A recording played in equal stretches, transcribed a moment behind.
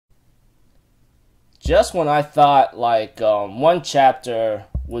just when I thought like one chapter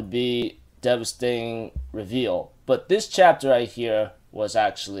would be devastating reveal, but this chapter right here was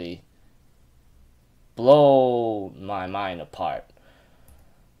actually blow my mind apart.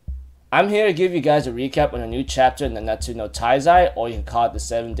 I'm here to give you guys a recap on a new chapter in the Nanatsu no Taizai, or you can call it the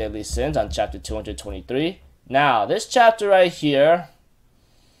 7 Deadly Sins, on chapter 223. Now, this chapter right here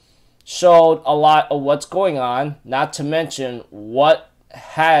showed a lot of what's going on, not to mention what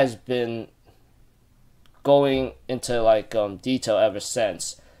has been going into like detail ever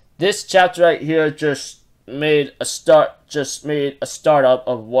since. This chapter right here just made a startup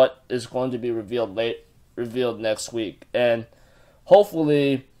of what is going to be revealed next week, and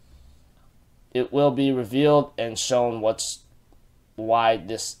hopefully it will be revealed and shown why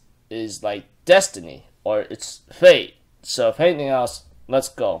this is like destiny or it's fate. So if anything else, let's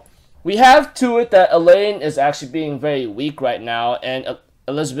go. We have to it that Elaine is actually being very weak right now, and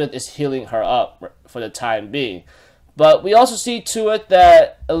Elizabeth is healing her up for the time being. But we also see to it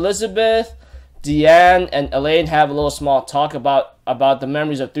that Elizabeth, Deanne, and Elaine have a little small talk about the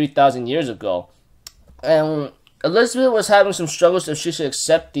memories of 3,000 years ago. And Elizabeth was having some struggles if she should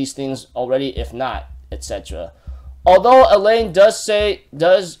accept these things already, if not, etc. Although Elaine does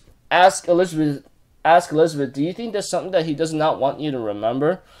ask Elizabeth, do you think there's something that he does not want you to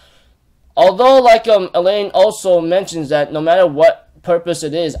remember? Although, like, Elaine also mentions that no matter what purpose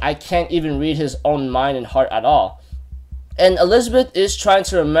it is, I can't even read his own mind and heart at all. And Elizabeth is trying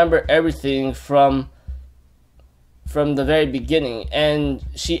to remember everything from the very beginning, and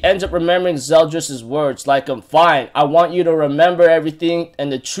she ends up remembering Zeldris' words, like, fine, I want you to remember everything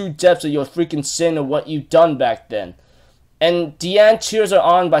and the true depths of your freaking sin and what you've done back then. And Deanne cheers her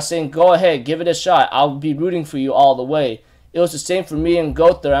on by saying, go ahead, give it a shot, I'll be rooting for you all the way. It was the same for me and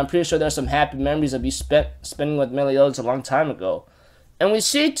Gother. I'm pretty sure there's some happy memories of you spending with Meliodas a long time ago. And we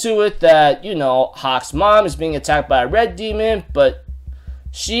see to it that, you know, Hawk's mom is being attacked by a red demon, but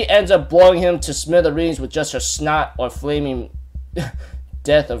she ends up blowing him to smithereens with just her snot or flaming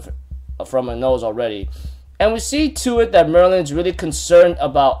death from her nose already. And we see to it that Merlin's really concerned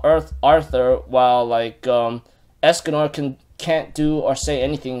about Arthur, while like Escanor can't do or say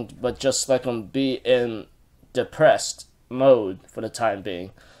anything but just like be in depressed mode for the time being.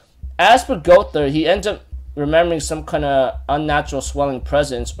 As for Gother, he ends up remembering some kind of unnatural swelling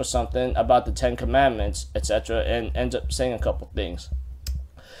presence or something about the 10 Commandments, etc., and ends up saying a couple things.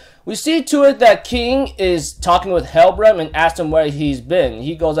 We see to it that King is talking with Helbram and asks him where he's been.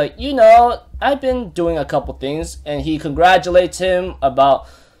 He goes like, you know, I've been doing a couple things, and he congratulates him about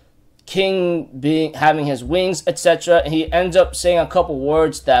King having his wings, etc. And he ends up saying a couple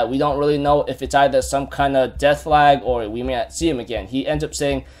words that we don't really know if it's either some kind of death flag or we may not see him again. He ends up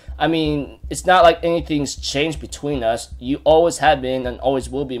saying, I mean, it's not like anything's changed between us. You always have been and always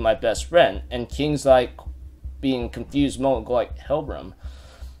will be my best friend. And King's like being confused mode, go like, Helbram.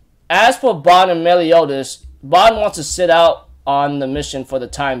 As for Bond and Meliodas, Bond wants to sit out on the mission for the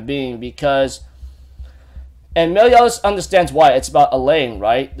time being because, and Meliodas understands why. It's about Elaine,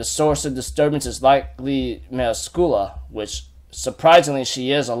 right? The source of disturbance is likely Meluscula, which surprisingly she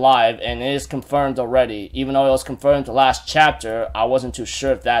is alive and it is confirmed already. Even though it was confirmed the last chapter, I wasn't too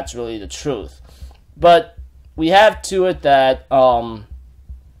sure if that's really the truth. But we have to it that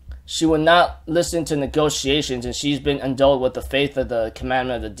she will not listen to negotiations, and she's been endowed with the faith of the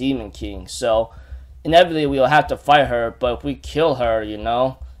commandment of the Demon King. So inevitably we will have to fight her, but if we kill her, you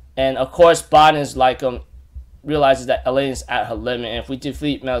know. And of course Bond is like realizes that Elaine's at her limit, and if we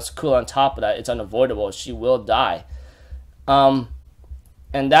defeat Meluscula on top of that, it's unavoidable. She will die. And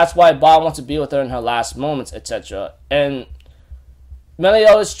that's why Bond wants to be with her in her last moments, etc. And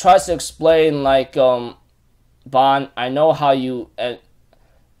Meliodas tries to explain like, Bond, I know how you,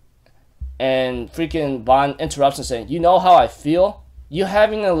 and freaking Bond interrupts and saying, you know how I feel? You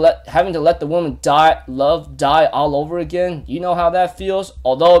having to let the woman die all over again? You know how that feels?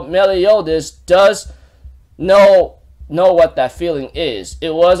 Although Meliodas does know what that feeling is.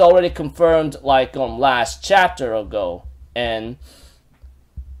 It was already confirmed like last chapter ago, and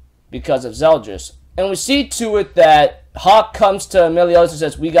because of Zeldris. And we see to it that Hawk comes to Meliodas and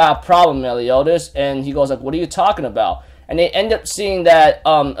says, we got a problem, Meliodas. And he goes like, what are you talking about? And they end up seeing that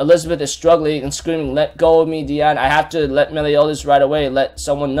Elizabeth is struggling and screaming, let go of me, Deanne. I have to let Meliodas right away, let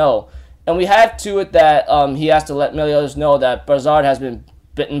someone know. And we have to it that he has to let Meliodas know that Bazard has been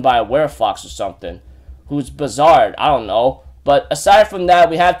bitten by a werefox or something. Who's Bazard? I don't know. But aside from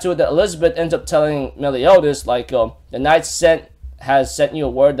that, we have to it that Elizabeth ends up telling Meliodas, like, the Knight has sent you a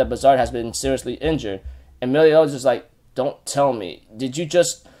word that Bazard has been seriously injured. And Meliodas is like, don't tell me. Did you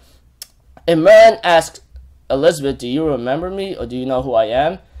just... And Merlin asks Elizabeth, do you remember me or do you know who I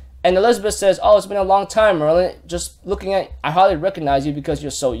am? And Elizabeth says, "Oh, it's been a long time, Merlin. Just looking at, I hardly recognize you because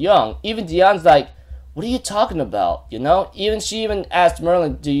you're so young." Even Diane's like, "What are you talking about?" You know? She even asked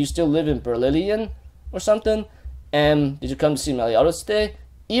Merlin, "Do you still live in Berlin or something? And did you come to see Meliodas today?"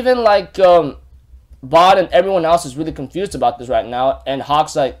 Even like Bod and everyone else is really confused about this right now. And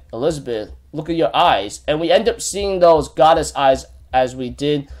Hawk's like, "Elizabeth, look at your eyes." And we end up seeing those goddess eyes as we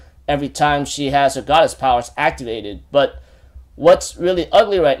did every time she has her goddess powers activated. But what's really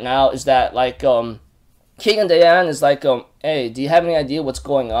ugly right now is that like King and Diane is like, "Hey, do you have any idea what's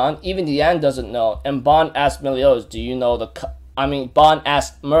going on?" Even Diane doesn't know. And Bond asks Meliodas, "Do you know Bond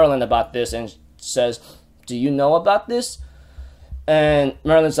asks Merlin about this and says, "Do you know about this?" And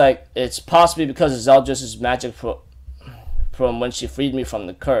Merlin's like, "It's possibly because of Zeldris' magic from when she freed me from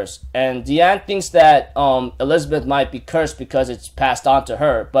the curse." And Diane thinks that Elizabeth might be cursed because it's passed on to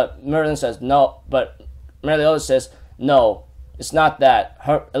her. But Merlin says no. But Meliodas says, "No, it's not that.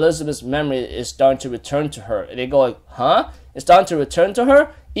 Elizabeth's memory is starting to return to her." And they go like, "Huh? It's starting to return to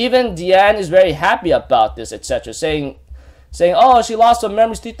her?" Even Diane is very happy about this, etc., saying, "Oh, she lost her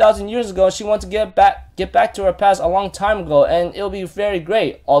memories 3,000 years ago. She wants to get back to her past a long time ago, and it'll be very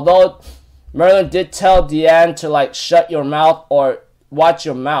great." Although Merlin did tell Diane to like shut your mouth or watch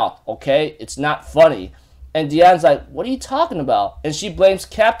your mouth, okay? It's not funny. And Diane's like, "What are you talking about?" And she blames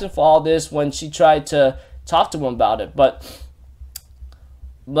Captain for all this when she tried to talk to him about it. But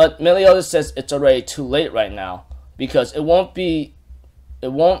Meliodas says it's already too late right now because it won't take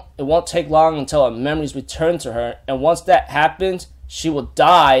long until her memories return to her, and once that happens, she will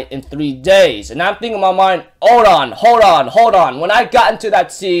die in 3 days. And I'm thinking in my mind, hold on. When I got into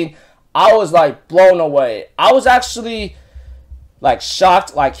that scene, I was like blown away. I was actually like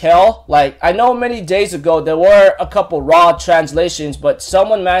shocked like hell. Like, I know many days ago there were a couple raw translations, but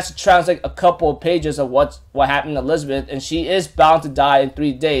someone managed to translate a couple of pages of what happened to Elizabeth, and she is bound to die in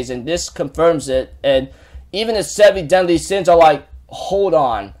 3 days, and this confirms it. And even the 7 deadly sins are like, hold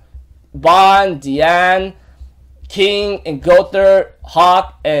on. Bond, Diane, King, and Gother,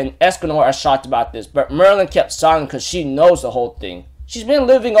 Hawk, and Escanor are shocked about this, but Merlin kept silent because she knows the whole thing. She's been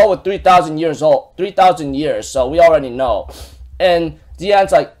living over 3,000 years, so we already know. And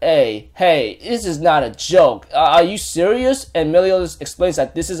Diane's like, hey, this is not a joke. Are you serious? And Meliodas explains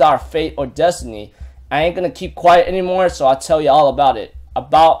that this is our fate or destiny. I ain't gonna keep quiet anymore, so I'll tell you all about it.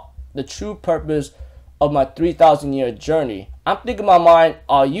 About the true purpose of my 3,000-year journey. I'm thinking in my mind,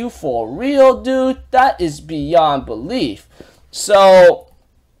 are you for real, dude? That is beyond belief. So,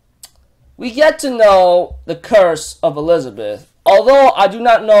 we get to know the curse of Elizabeth. Although I do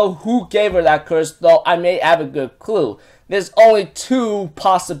not know who gave her that curse, though I may have a good clue. There's only 2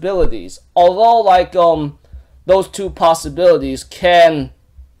 possibilities. Although, like, those 2 possibilities can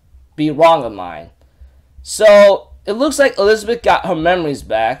be wrong of mine. So, it looks like Elizabeth got her memories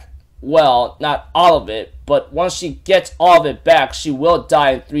back. Well, not all of it, but once she gets all of it back, she will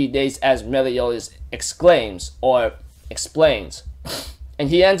die in 3 days, as Meliodas exclaims or explains. And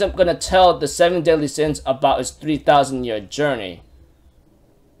he ends up going to tell the 7 deadly sins about his 3,000-year journey.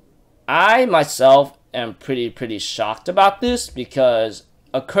 I, myself, am pretty shocked about this, because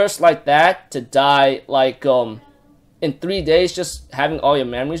a curse like that, to die, like, in 3 days, just having all your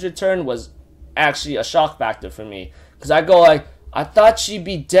memories returned, was actually a shock factor for me. Because I go like, I thought she'd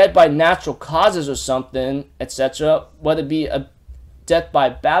be dead by natural causes or something, etc. Whether it be a death by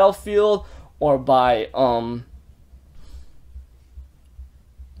battlefield or by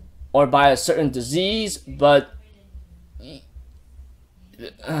a certain disease, but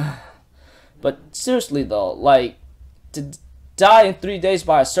seriously though, like, to die in 3 days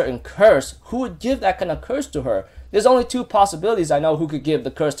by a certain curse, who would give that kind of curse to her? There's only 2 possibilities I know who could give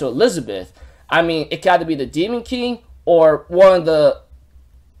the curse to Elizabeth. I mean, it could either be the Demon King or one of the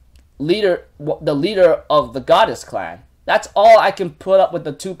leader of the Goddess clan. That's all I can put up with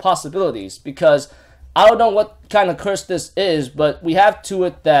the 2 possibilities, because I don't know what kind of curse this is, but we have to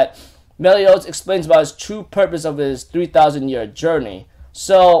it that Meliodas explains about his true purpose of his 3,000-year journey.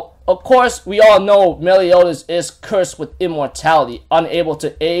 So, of course, we all know Meliodas is cursed with immortality, unable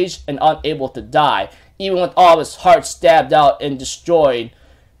to age and unable to die. Even with all of his heart stabbed out and destroyed,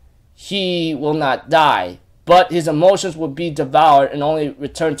 he will not die. But his emotions will be devoured and only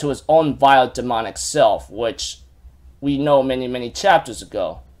return to his own vile demonic self, which we know many chapters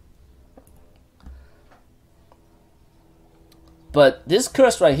ago. But this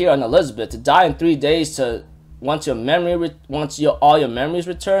curse right here on Elizabeth, to die in 3 days, to once all your memories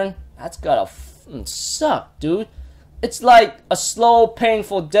return, that's gotta suck, dude. It's like a slow,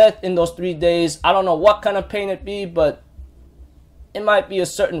 painful death in those 3 days. I don't know what kind of pain it be, but it might be a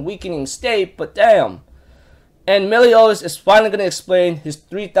certain weakening state, but damn. And Meliodas is finally going to explain his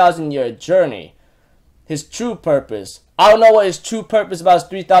 3,000-year journey, his true purpose. I don't know what his true purpose about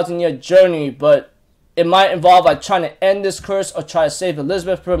his 3,000-year journey, but it might involve like trying to end this curse or try to save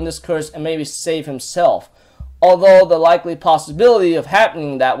Elizabeth from this curse and maybe save himself. Although the likely possibility of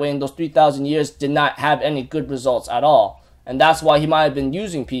happening that way in those 3,000 years did not have any good results at all. And that's why he might have been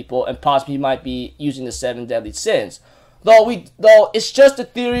using people, and possibly he might be using the 7 deadly sins. Though it's just a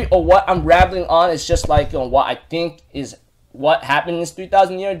theory, or what I'm rambling on. It's just like what I think is what happened in this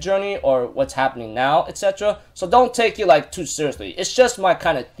 3,000-year journey, or what's happening now, etc. So don't take it like too seriously. It's just my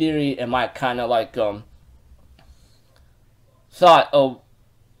kind of theory and my kind of like thought of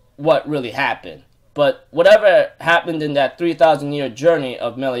what really happened. But whatever happened in that 3,000-year journey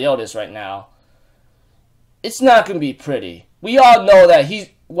of Meliodas right now, it's not going to be pretty. We all know that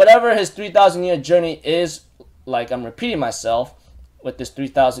whatever his 3,000-year journey is, like I'm repeating myself with this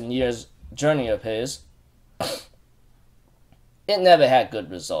 3,000 years journey of his, it never had good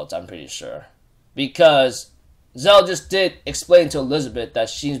results, I'm pretty sure. Because Zell just did explain to Elizabeth that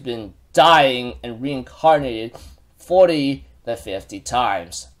she's been dying and reincarnated 40 to 50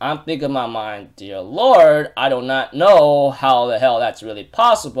 times. I'm thinking in my mind, dear Lord, I do not know how the hell that's really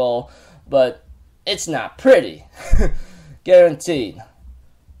possible, but it's not pretty. Guaranteed.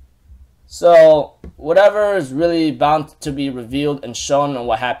 So, whatever is really bound to be revealed and shown on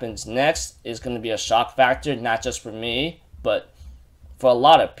what happens next is going to be a shock factor, not just for me, but for a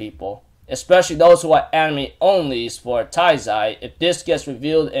lot of people. Especially those who are anime onlys for Taizai. If this gets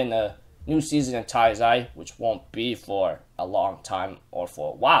revealed in a new season of Taizai, which won't be for a long time or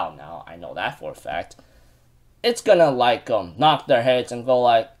for a while now, I know that for a fact, it's gonna like knock their heads and go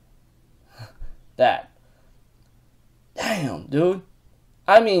like that. Damn, dude.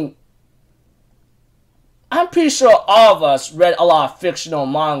 I mean, I'm pretty sure all of us read a lot of fictional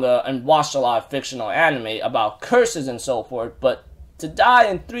manga and watched a lot of fictional anime about curses and so forth, but to die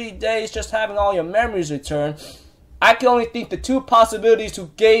in 3 days just having all your memories returned, I can only think the two possibilities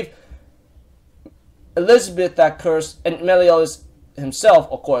who gave Elizabeth that curse, and Meliodas himself,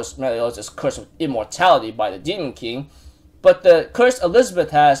 of course, Meliodas is cursed with immortality by the Demon King, but the curse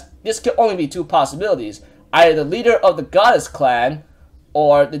Elizabeth has, this could only be two possibilities. Either the leader of the Goddess clan,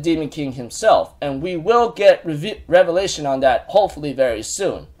 or the Demon King himself. And we will get revelation on that hopefully very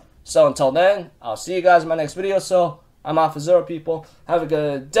soon. So until then, I'll see you guys in my next video. So I'm out for Zero, people. Have a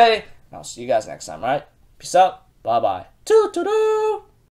good day. And I'll see you guys next time, right? Peace out. Bye-bye. Toodaloo!